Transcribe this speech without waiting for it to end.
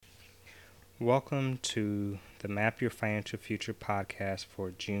Welcome to the Map Your Financial Future podcast for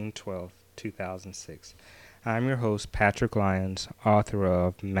June 12th, 2006. I'm your host, Patrick Lyons, author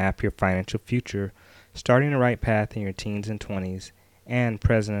of Map Your Financial Future, Starting the Right Path in Your Teens and 20s, and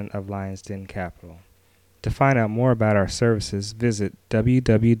president of Lyons Den Capital. To find out more about our services, visit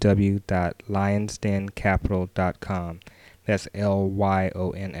www.lionsdencapital.com. That's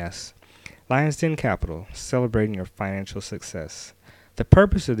Lyons. Lyons Den Capital, celebrating your financial success. The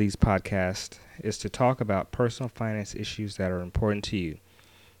purpose of these podcasts is to talk about personal finance issues that are important to you.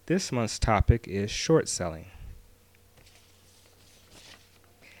 This month's topic is short selling.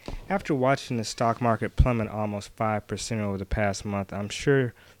 After watching the stock market plummet almost 5% over the past month, I'm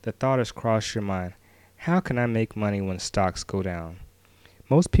sure the thought has crossed your mind, how can I make money when stocks go down?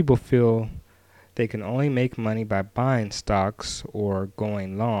 Most people feel they can only make money by buying stocks or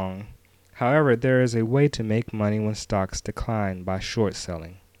going long. However, there is a way to make money when stocks decline by short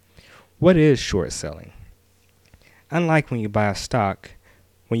selling. What is short selling? Unlike when you buy a stock,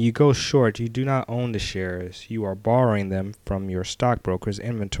 when you go short, you do not own the shares. You are borrowing them from your stockbroker's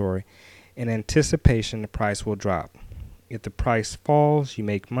inventory in anticipation the price will drop. If the price falls, you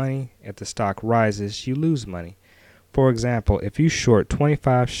make money. If the stock rises, you lose money. For example, if you short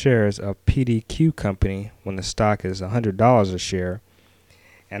 25 shares of PDQ Company when the stock is $100 a share,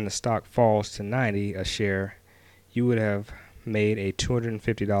 and the stock falls to $90 a share, you would have made a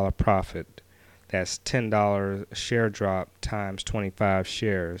 $250 profit. That's $10 a share drop times 25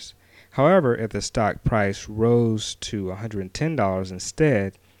 shares. However, if the stock price rose to $110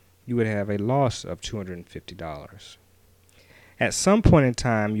 instead, you would have a loss of $250. At some point in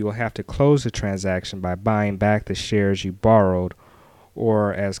time, you will have to close the transaction by buying back the shares you borrowed,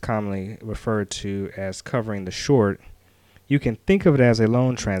 or as commonly referred to as covering the short. You can think of it as a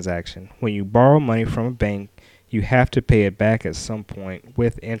loan transaction. When you borrow money from a bank, you have to pay it back at some point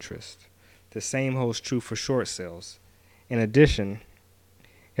with interest. The same holds true for short sales. In addition,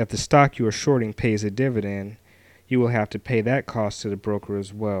 if the stock you are shorting pays a dividend, you will have to pay that cost to the broker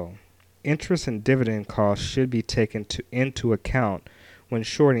as well. Interest and dividend costs should be taken into account when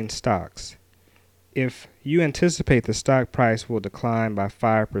shorting stocks. If you anticipate the stock price will decline by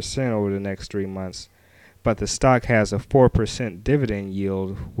 5% over the next 3 months, but the stock has a 4% dividend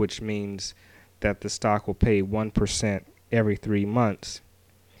yield, which means that the stock will pay 1% every 3 months,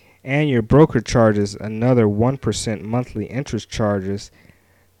 and your broker charges another 1% monthly interest charges,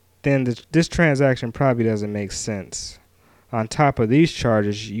 then this transaction probably doesn't make sense. On top of these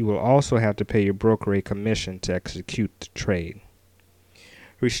charges, you will also have to pay your broker a commission to execute the trade.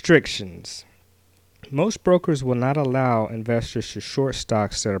 Restrictions. Most brokers will not allow investors to short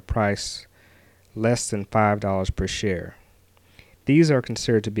stocks at a price less than $5 per share. These are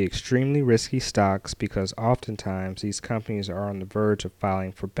considered to be extremely risky stocks because oftentimes these companies are on the verge of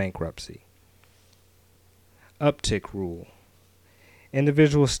filing for bankruptcy. Uptick rule.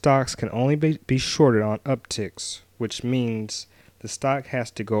 Individual stocks can only be shorted on upticks, which means the stock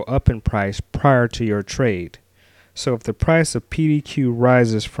has to go up in price prior to your trade. So if the price of PDQ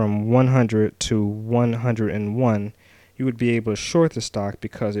rises from 100 to 101, you would be able to short the stock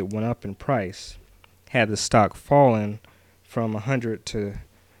because it went up in price. Had the stock fallen from $100 to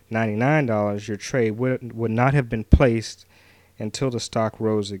 $99, your trade would not have been placed until the stock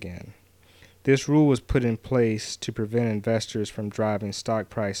rose again. This rule was put in place to prevent investors from driving stock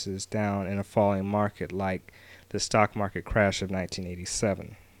prices down in a falling market like the stock market crash of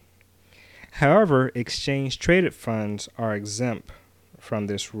 1987. However, exchange-traded funds are exempt from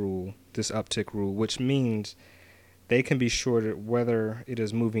this rule, this uptick rule, which means they can be shorted whether it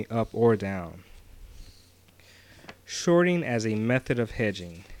is moving up or down. Shorting as a method of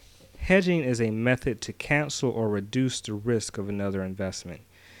hedging. Hedging is a method to cancel or reduce the risk of another investment.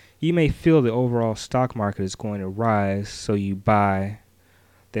 You may feel the overall stock market is going to rise, so you buy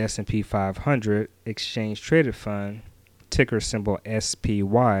the S&P 500 exchange-traded fund, ticker symbol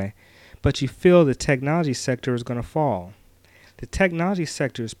SPY, but you feel the technology sector is going to fall. The technology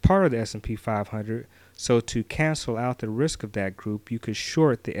sector is part of the S&P 500, so to cancel out the risk of that group, you could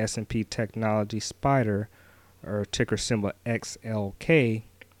short the S&P Technology Spider, or ticker symbol XLK.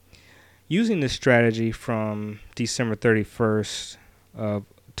 Using this strategy from December 31st of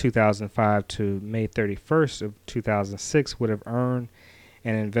 2005 to May 31st of 2006 would have earned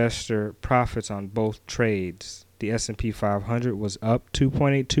an investor profits on both trades. The S&P 500 was up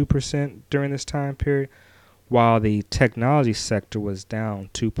 2.82% during this time period, while the technology sector was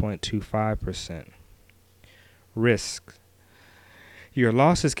down 2.25%. Risk. Your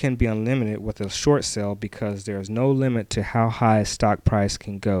losses can be unlimited with a short sell because there is no limit to how high a stock price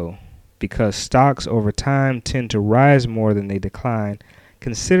can go. Because stocks over time tend to rise more than they decline,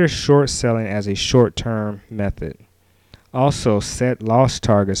 Consider short selling as a short-term method. Also, set loss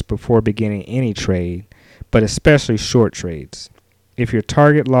targets before beginning any trade, but especially short trades. If your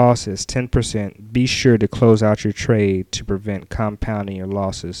target loss is 10%, be sure to close out your trade to prevent compounding your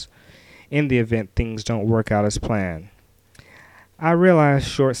losses in the event things don't work out as planned. I realize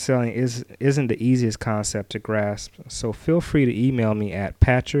short selling isn't the easiest concept to grasp, so feel free to email me at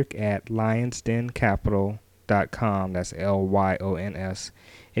patrick@lionsdencapital.com, that's LYONS,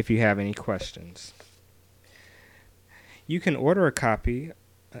 if you have any questions. You can order a copy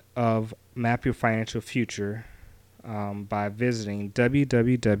of Map Your Financial Future by visiting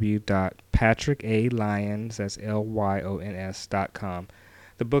www.patrickalions, that's LYONS.com.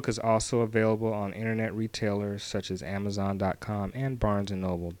 The book is also available on internet retailers such as Amazon.com and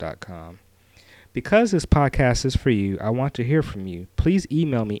BarnesandNoble.com. Because this podcast is for you, I want to hear from you. Please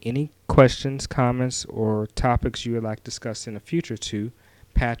email me any questions, comments, or topics you would like discussed in the future to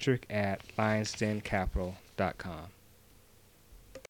patrick@lionsdencapital.com.